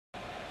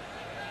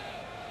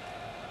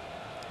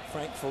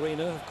Frank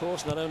Farina, of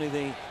course, not only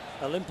the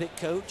Olympic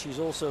coach, he's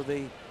also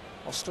the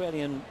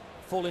Australian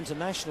full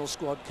international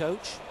squad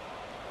coach.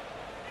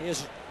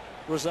 Here's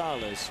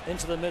Rosales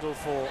into the middle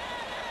for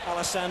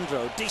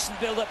Alessandro. Decent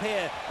build-up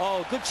here.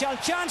 Oh, good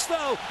chance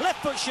though.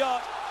 Left foot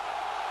shot.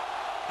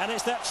 And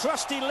it's that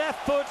trusty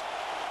left foot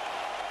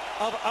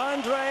of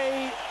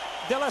Andre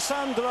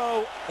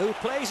D'Alessandro, who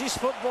plays his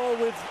football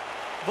with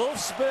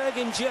Wolfsburg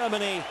in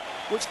Germany,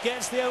 which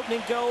gets the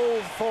opening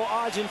goal for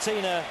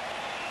Argentina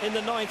in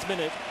the 9th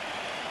minute.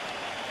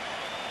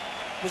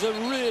 It was a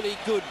really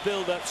good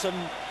build-up, some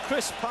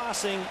crisp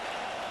passing,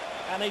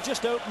 and they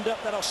just opened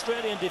up that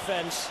Australian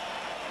defence.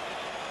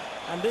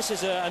 And this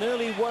is an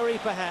early worry,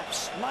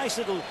 perhaps. Nice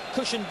little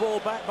cushion ball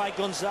back by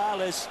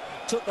Gonzalez,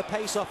 took the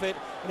pace off it,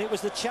 and it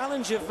was the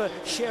challenge of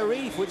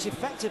Sherif, which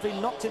effectively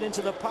knocked it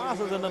into the path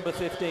of the number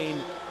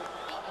 15.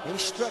 He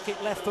struck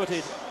it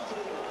left-footed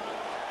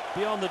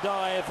beyond the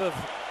dive of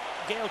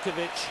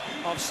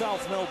Gaelkovic of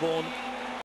South Melbourne.